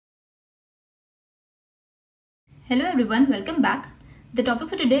Hello everyone, welcome back. The topic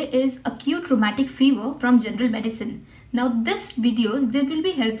for today is acute rheumatic fever from general medicine. Now this videos, they will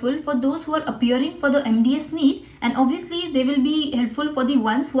be helpful for those who are appearing for the MDS NEET, and obviously they will be helpful for the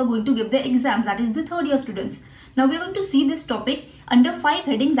ones who are going to give the exams, that is the third year students. Now we are going to see this topic under 5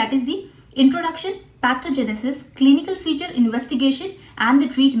 headings, that is the introduction, pathogenesis, clinical feature investigation and the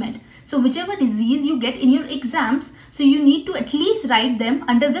treatment. So whichever disease you get in your exams, so you need to at least write them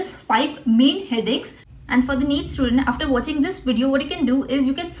under this 5 main headings. And for the NEET student, after watching this video, what you can do is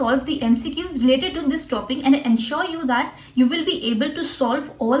you can solve the MCQs related to this topic, and I ensure you that you will be able to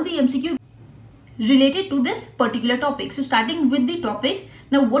solve all the MCQs related to this particular topic. So starting with the topic,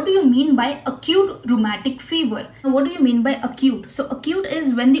 now what do you mean by acute rheumatic fever? Now what do you mean by acute? So acute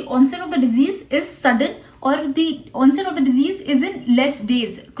is when the onset of the disease is sudden, or the onset of the disease is in less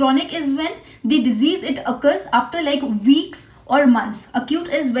days. Chronic is when the disease it occurs after like weeks or months. Acute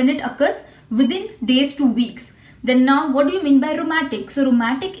is when it occurs within days to weeks. Then now what do you mean by rheumatic? So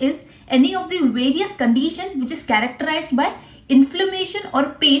rheumatic is any of the various condition which is characterized by inflammation or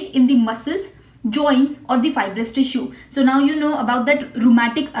pain in the muscles, joints or the fibrous tissue. So now you know about that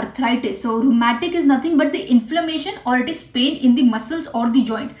rheumatic arthritis. So rheumatic is nothing but the inflammation or it is pain in the muscles or the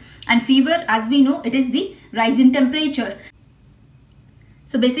joint. And fever, as we know, it is the rise in temperature.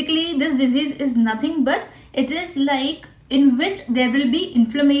 So basically this disease is nothing but it is like in which there will be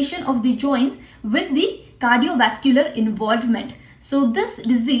inflammation of the joints with the cardiovascular involvement. So this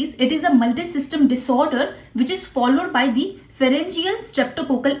disease, it is a multi-system disorder which is followed by the pharyngeal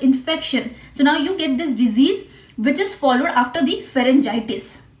streptococcal infection. So now you get this disease which is followed after the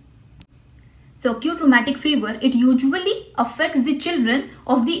pharyngitis. So acute rheumatic fever, it usually affects the children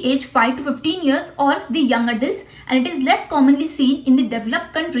of the age 5 to 15 years or the young adults, and it is less commonly seen in the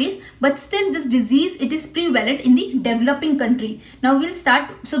developed countries, but still this disease, it is prevalent in the developing country. Now we'll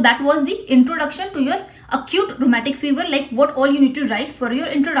start. So that was the introduction to your acute rheumatic fever, like what all you need to write for your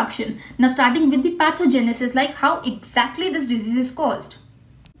introduction. Now starting with the pathogenesis, like how exactly this disease is caused.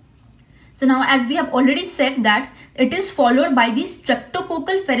 So now as we have already said that it is followed by the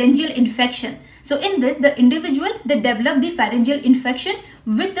streptococcal pharyngeal infection. So in this, the individual, they develop the pharyngeal infection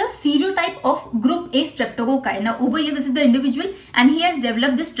with the serotype of group A streptococci. Now over here, this is the individual and he has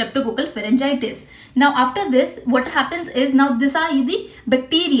developed this streptococcal pharyngitis. Now after this, what happens is, now these are the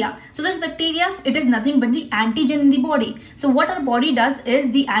bacteria. So this bacteria, it is nothing but the antigen in the body. So what our body does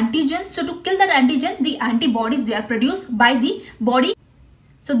is the antigen. So to kill that antigen, the antibodies, they are produced by the body.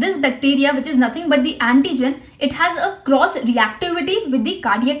 So this bacteria, which is nothing but the antigen, it has a cross reactivity with the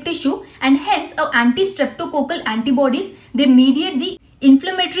cardiac tissue, and hence our anti-streptococcal antibodies, they mediate the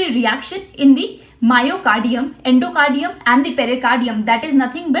inflammatory reaction in the myocardium, endocardium and the pericardium. That is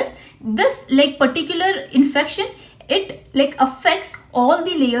nothing but this like particular infection, it like affects all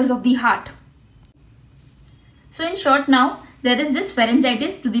the layers of the heart. So in short, now there is this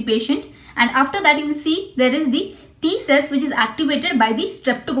pharyngitis to the patient, and after that you will see there is the T cells which is activated by the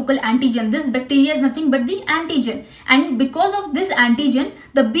streptococcal antigen. This bacteria is nothing but the antigen, and because of this antigen,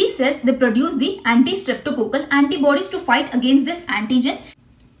 the B cells, they produce the anti-streptococcal antibodies to fight against this antigen.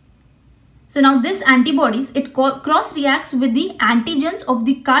 So now this antibodies, it cross reacts with the antigens of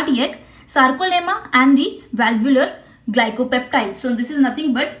the cardiac, sarcolemma and the valvular glycopeptides. So this is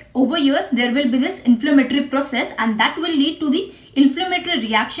nothing but over here there will be this inflammatory process, and that will lead to the inflammatory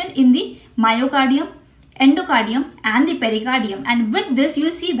reaction in the myocardium, endocardium and the pericardium, and with this you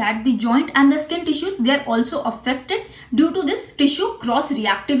will see that the joint and the skin tissues, they are also affected due to this tissue cross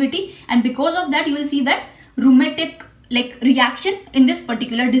reactivity, and because of that you will see that rheumatic like reaction in this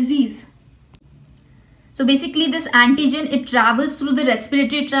particular disease. So basically this antigen, it travels through the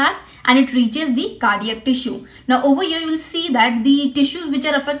respiratory tract and it reaches the cardiac tissue. Now over here you will see that the tissues which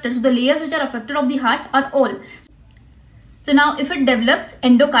are affected, so the layers which are affected of the heart are all. So now if it develops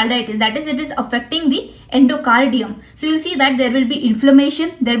endocarditis, that is, it is affecting the endocardium. So you'll see that there will be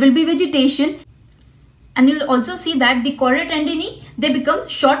inflammation, there will be vegetation, and you'll also see that the chordae tendineae, they become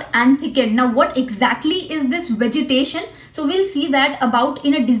short and thickened. Now what exactly is this vegetation? So we'll see that about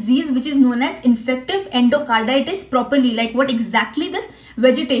in a disease which is known as infective endocarditis properly, like what exactly this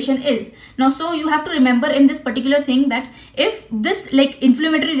vegetation is. Now so you have to remember in this particular thing that if this like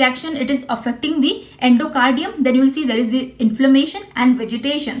inflammatory reaction, it is affecting the endocardium, then you will see there is the inflammation and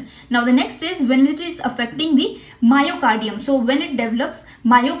vegetation. Now the next is when it is affecting the myocardium. So when it develops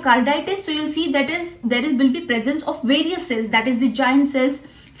myocarditis, so you will see that there will be presence of various cells, that is the giant cells,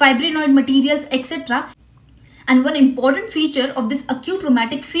 fibrinoid materials, etc. And one important feature of this acute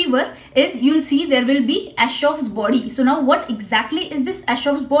rheumatic fever is you'll see there will be Aschoff's body. So now what exactly is this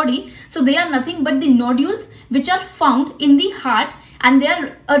Aschoff's body? So they are nothing but the nodules which are found in the heart, and they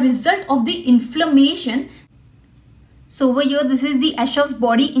are a result of the inflammation So over here, this is the Ashev's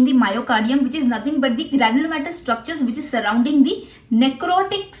body in the myocardium, which is nothing but the granulomatous structures which is surrounding the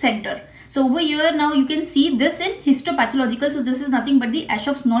necrotic center. So over here now you can see this in histopathological. So this is nothing but the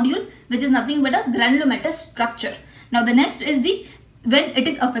Ashev's nodule, which is nothing but a granulomatous structure. Now the next is the when it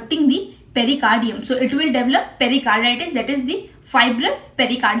is affecting the pericardium. So it will develop pericarditis, that is the fibrous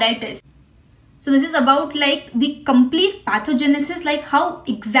pericarditis. So this is about like the complete pathogenesis, like how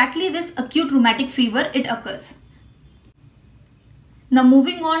exactly this acute rheumatic fever it occurs. Now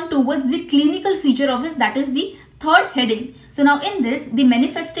moving on towards the clinical feature of this, that is the third heading. So now in this, the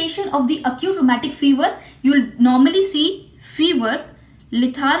manifestation of the acute rheumatic fever, you will normally see fever,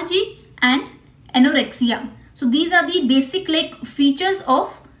 lethargy and anorexia. So these are the basic like features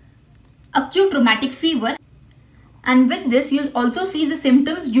of acute rheumatic fever. And with this, you'll also see the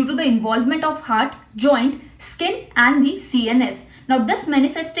symptoms due to the involvement of heart, joint, skin and the CNS. Now this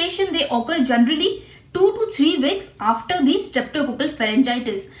manifestation, they occur generally 2 to 3 weeks after the streptococcal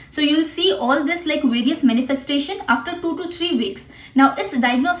pharyngitis. So you'll see all this like various manifestation after 2 to 3 weeks. Now its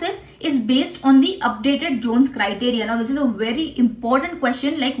diagnosis is based on the updated Jones criteria. Now this is a very important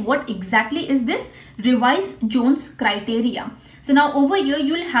question, like what exactly is this revised Jones criteria? So now over here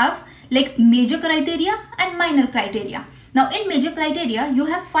you'll have like major criteria and minor criteria. Now in major criteria you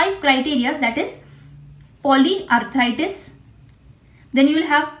have 5 criteria, that is polyarthritis, then you will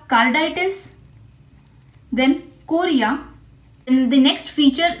have carditis, then chorea, and the next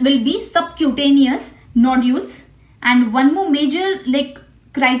feature will be subcutaneous nodules, and one more major like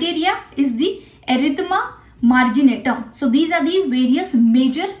criteria is the erythema marginatum. So these are the various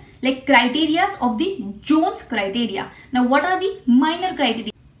major like criteria of the Jones criteria. Now what are the minor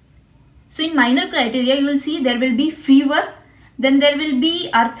criteria? So in minor criteria you will see there will be fever, then there will be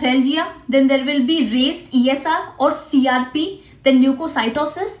arthralgia, then there will be raised ESR or CRP, then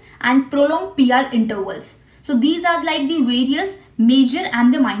leukocytosis and prolonged PR intervals. So these are like the various major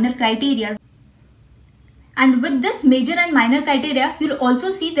and the minor criteria. And with this major and minor criteria, you will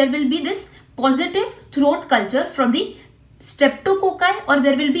also see there will be this positive throat culture from the streptococci, or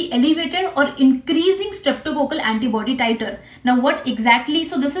there will be elevated or increasing streptococcal antibody titer. Now what exactly?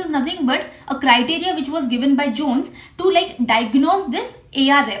 So this is nothing but a criteria which was given by Jones to like diagnose this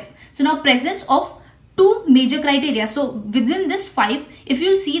ARF. So now presence of 2 major criteria. So within this 5, if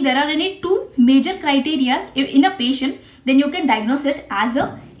you'll see there are any 2 major criteria in a patient, then you can diagnose it as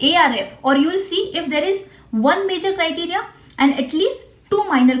a ARF, or you will see if there is 1 major criteria and at least 2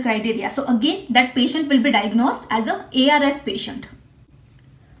 minor criteria. So again that patient will be diagnosed as a ARF patient.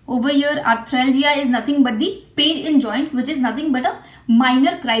 Over here arthralgia is nothing but the pain in joint, which is nothing but a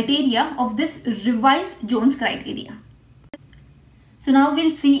minor criteria of this revised Jones criteria. So now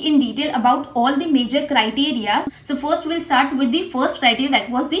we'll see in detail about all the major criteria. So first we'll start with the first criteria,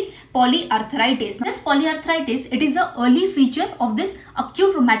 that was the polyarthritis. This polyarthritis, it is an early feature of this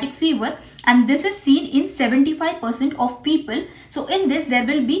acute rheumatic fever, and this is seen in 75% of people. So in this there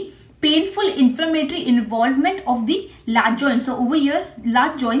will be painful inflammatory involvement of the large joints. So over here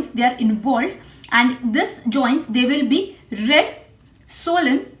large joints, they are involved, and this joints, they will be red,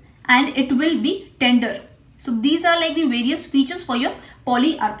 swollen and it will be tender. So these are like the various features for your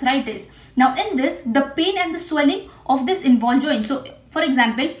polyarthritis. Now in this, the pain and the swelling of this involved joint. So for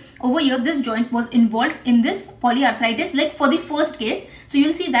example, over here this joint was involved in this polyarthritis, like for the first case. So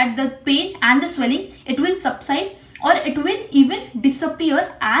you'll see that the pain and the swelling, it will subside or it will even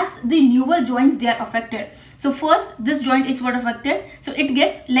disappear as the newer joints they are affected. So first this joint is what affected, so it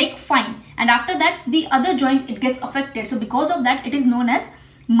gets like fine, and after that the other joint it gets affected. So because of that it is known as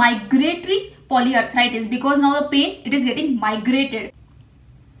migratory polyarthritis, because now the pain it is getting migrated.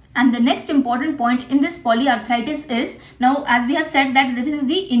 And the next important point in this polyarthritis is, now as we have said that this is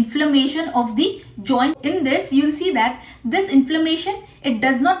the inflammation of the joint. In this you will see that this inflammation, it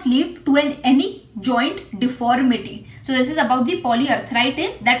does not lead to any joint deformity. So this is about the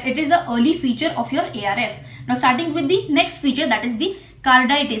polyarthritis, that it is an early feature of your ARF. Now starting with the next feature, that is the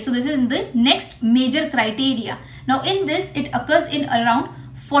carditis. So this is the next major criteria. Now in this it occurs in around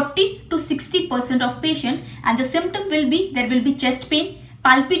 40 to 60% of patient, and the symptom will be, there will be chest pain,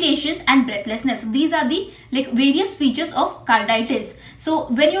 palpitation and breathlessness. So these are the like various features of carditis. So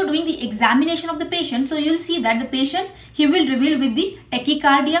when you're doing the examination of the patient, so you'll see that the patient, he will reveal with the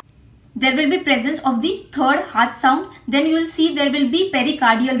tachycardia. There will be presence of the third heart sound. Then you will see there will be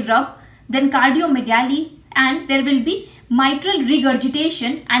pericardial rub, then cardiomegaly, and there will be mitral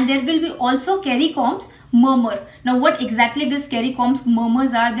regurgitation, and there will be also Kericom's murmur. Now what exactly this Kericom's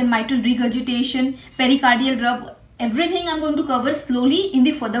murmurs are, then mitral regurgitation, pericardial rub, everything I'm going to cover slowly in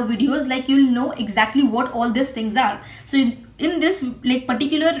the further videos, like you'll know exactly what all these things are. So in this like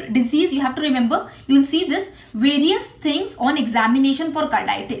particular disease, you have to remember, you will see this various things on examination for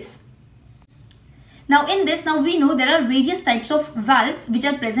carditis. Now in this, now we know there are various types of valves which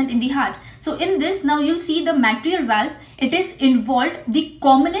are present in the heart. So in this, now you'll see the mitral valve, it is involved the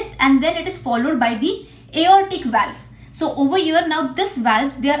commonest, and then it is followed by the aortic valve. So over here, now this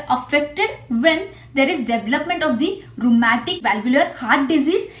valves, they are affected when there is development of the rheumatic valvular heart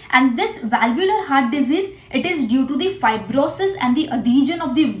disease, and this valvular heart disease, it is due to the fibrosis and the adhesion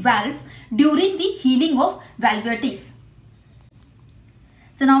of the valve during the healing of valvulitis.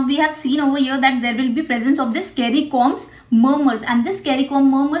 So now we have seen over here that there will be presence of this Caricombs murmurs, and this Caricomb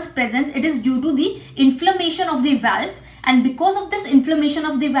murmurs presence, it is due to the inflammation of the valves, and because of this inflammation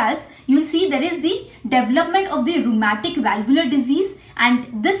of the valves, you will see there is the development of the rheumatic valvular disease,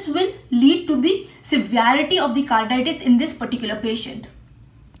 and this will lead to the severity of the carditis in this particular patient.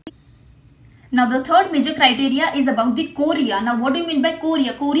 Now the third major criteria is about the chorea. Now what do you mean by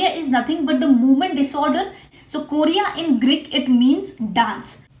chorea? Chorea is nothing but the movement disorder. So chorea in Greek, it means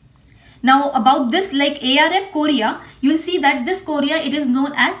dance. Now about this like ARF chorea, you will see that this chorea, it is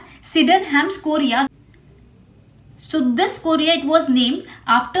known as Sydenham's chorea. So this chorea, it was named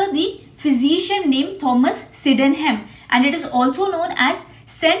after the physician named Thomas Sydenham, and it is also known as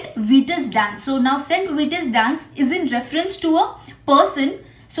St. Vitus dance. So now St. Vitus dance is in reference to a person.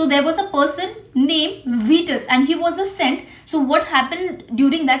 So there was a person named Vitus, and he was a saint. So what happened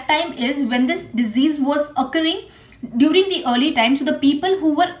during that time is, when this disease was occurring during the early times, so the people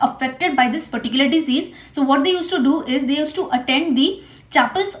who were affected by this particular disease, so what they used to do is they used to attend the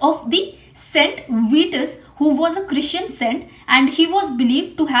chapels of the Saint Vitus, who was a Christian saint, and he was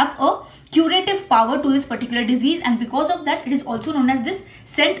believed to have a curative power to this particular disease, and because of that, it is also known as this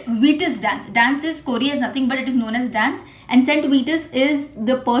Saint Vitus dance. Dance is, chorea is nothing but it is known as dance, and Saint Vitus is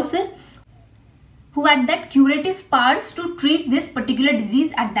the person who had that curative powers to treat this particular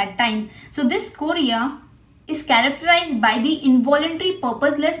disease at that time. So this chorea is characterized by the involuntary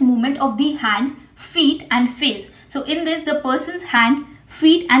purposeless movement of the hand, feet and face. So in this, the person's hand,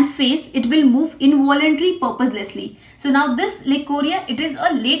 feet and face, it will move involuntarily purposelessly. So now this chorea, it is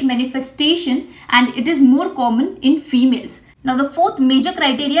a late manifestation, and it is more common in females. Now the fourth major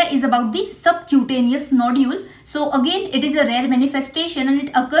criteria is about the subcutaneous nodule. So again, it is a rare manifestation, and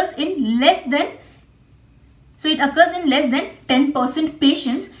it occurs in less than 10%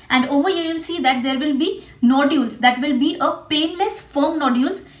 patients, and over here you will see that there will be nodules that will be a painless firm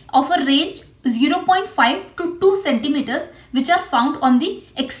nodules of a range 0.5 to 2 centimeters, which are found on the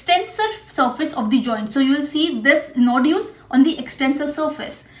extensor surface of the joint. So you will see this nodules on the extensor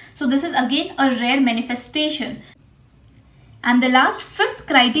surface. So this is again a rare manifestation. And the last, fifth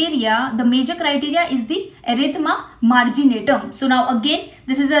criteria, the major criteria, is the erythema marginatum. So now again,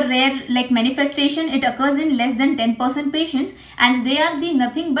 this is a rare manifestation. It occurs in less than 10% patients, and they are the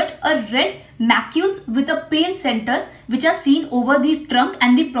nothing but a red macules with a pale center, which are seen over the trunk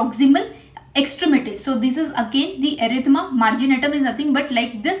and the proximal extremities. So this is again the erythema marginatum is nothing but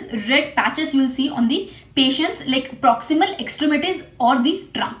like this red patches you will see on the patient's proximal extremities or the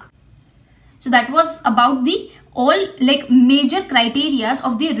trunk. So that was about the all major criteria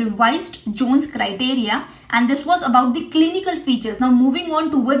of the revised Jones criteria, and this was about the clinical features. Now moving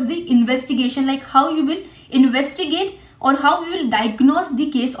on towards the investigation, how you will investigate or how you will diagnose the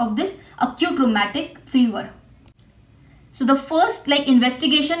case of this acute rheumatic fever. So the first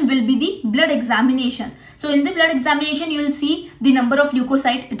investigation will be the blood examination. So in the blood examination, you will see the number of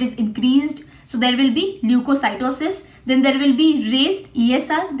leukocyte, it is increased. So there will be leukocytosis, then there will be raised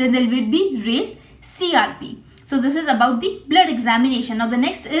ESR, then there will be raised CRP. So this is about the blood examination. Now the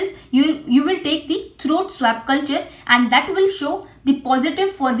next is you will take the throat swab culture, and that will show the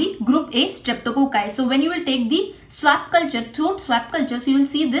positive for the group A streptococci. So when you will take the swab culture, throat swab culture, so you will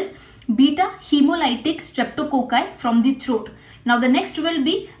see this beta hemolytic streptococci from the throat. Now the next will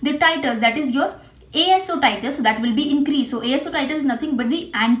be the titers, that is your ASO titers, so that will be increased. So ASO titers is nothing but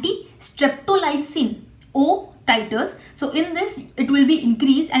the anti-streptolysin O titers. So in this, it will be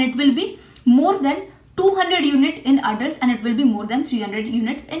increased, and it will be more than 200 unit in adults, and it will be more than 300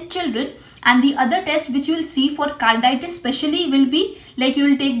 units in children. And the other test which you will see for carditis especially will be you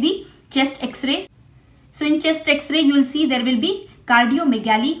will take the chest x-ray. So in chest x-ray, you will see there will be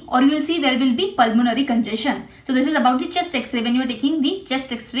cardiomegaly, or you will see there will be pulmonary congestion. So this is about the chest x-ray when you are taking the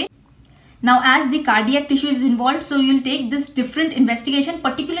chest x-ray. Now as the cardiac tissue is involved, so you will take this different investigation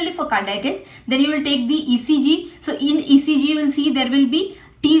particularly for carditis. Then you will take the ECG. So in ECG, you will see there will be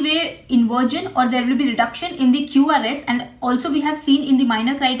T-wave inversion, or there will be reduction in the QRS, and also we have seen in the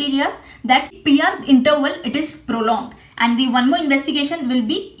minor criteria that PR interval, it is prolonged, And the one more investigation will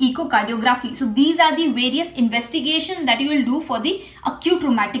be echocardiography. So these are the various investigations that you will do for the acute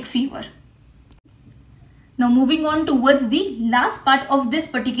rheumatic fever. Now moving on towards the last part of this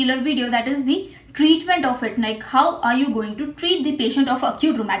particular video, that is the treatment of it. Like how are you going to treat the patient of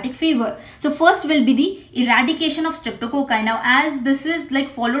acute rheumatic fever? So first will be the eradication of streptococci. Now as this is like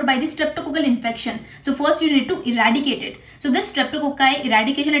followed by the streptococcal infection, so first you need to eradicate it. So this streptococci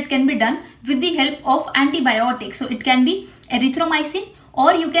eradication, it can be done with the help of antibiotics. So it can be erythromycin,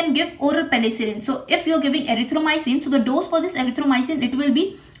 or you can give oral penicillin. So if you're giving erythromycin, so the dose for this erythromycin, it will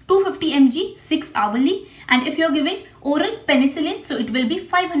be 250 mg 6 hourly, and if you're giving oral penicillin, so it will be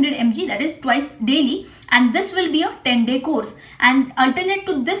 500 mg, that is twice daily, and this will be a 10-day course. And alternate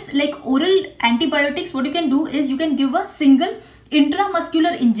to this like oral antibiotics, what you can do is you can give a single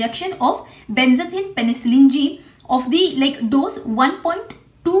intramuscular injection of benzathine penicillin G of the like dose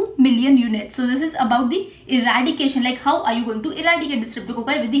 1.2 million units. So this is about the eradication, like how are you going to eradicate the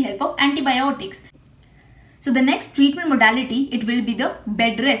streptococci with the help of antibiotics. So the next treatment modality, it will be the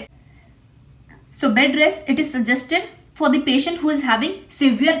bed rest. So bed rest, it is suggested for the patient who is having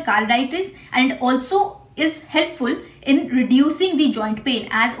severe carditis, and also is helpful in reducing the joint pain,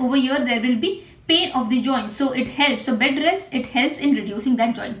 as over here there will be pain of the joint. So it helps. So bed rest, it helps in reducing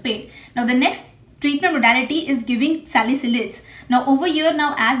that joint pain. Now the next treatment modality is giving salicylates. Now over here,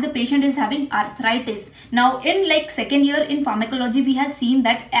 now as the patient is having arthritis, now in like second year in pharmacology, we have seen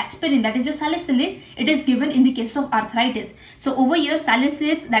that aspirin, that is your salicylate, it is given in the case of arthritis. So over here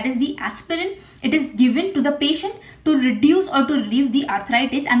salicylates, that is the aspirin, it is given to the patient to reduce or to relieve the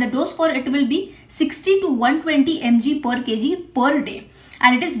arthritis, and the dose for it will be 60 to 120 mg per kg per day.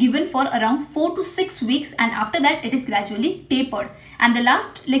 And it is given for around 4 to 6 weeks, and after that it is gradually tapered. And the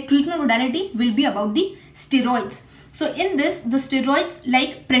last like treatment modality will be about the steroids. So in this, the steroids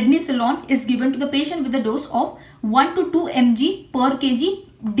like prednisolone is given to the patient with a dose of 1 to 2 mg per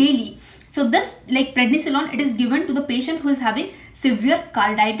kg daily. So this like prednisolone, it is given to the patient who is having severe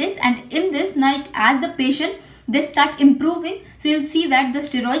carditis, and in this, like as the patient they start improving, so you'll see that the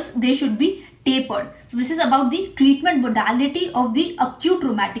steroids, they should be tapered. So this is about the treatment modality of the acute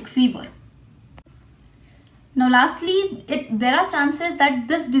rheumatic fever. Now lastly, there are chances that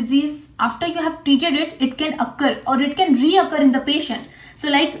this disease, after you have treated it, it can occur or it can reoccur in the patient. So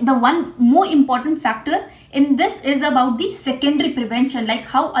like the one more important factor in this is about the secondary prevention, like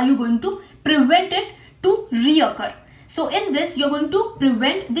how are you going to prevent it to reoccur. So in this, you're going to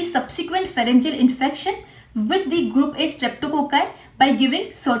prevent the subsequent pharyngeal infection with the group A streptococci by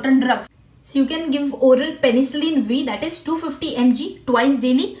giving certain drugs. So you can give oral penicillin V, that is 250 mg twice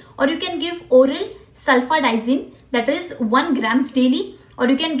daily, or you can give oral sulfadizine, that is 1 gram daily, or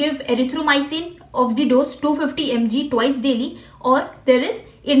you can give erythromycin of the dose 250 mg twice daily, or there is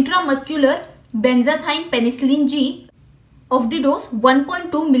intramuscular benzathine penicillin G of the dose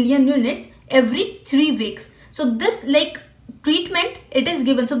 1.2 million units every 3 weeks. So this like treatment, it is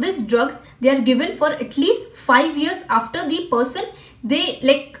given. So these drugs, they are given for at least 5 years after the person they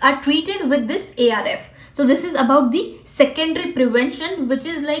like are treated with this ARF. So this is about the secondary prevention, which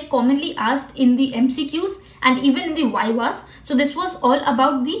is like commonly asked in the MCQs and even in the Vivas. So this was all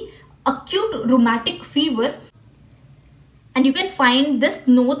about the acute rheumatic fever, and you can find this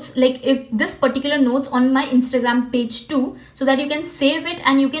notes, like if this particular notes on my Instagram page too, so that you can save it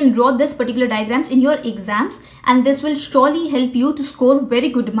and you can draw this particular diagrams in your exams, and this will surely help you to score very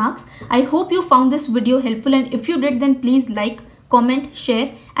good marks. I hope you found this video helpful, and if you did, then please like, comment,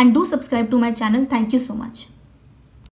 share, and do subscribe to my channel. Thank you so much.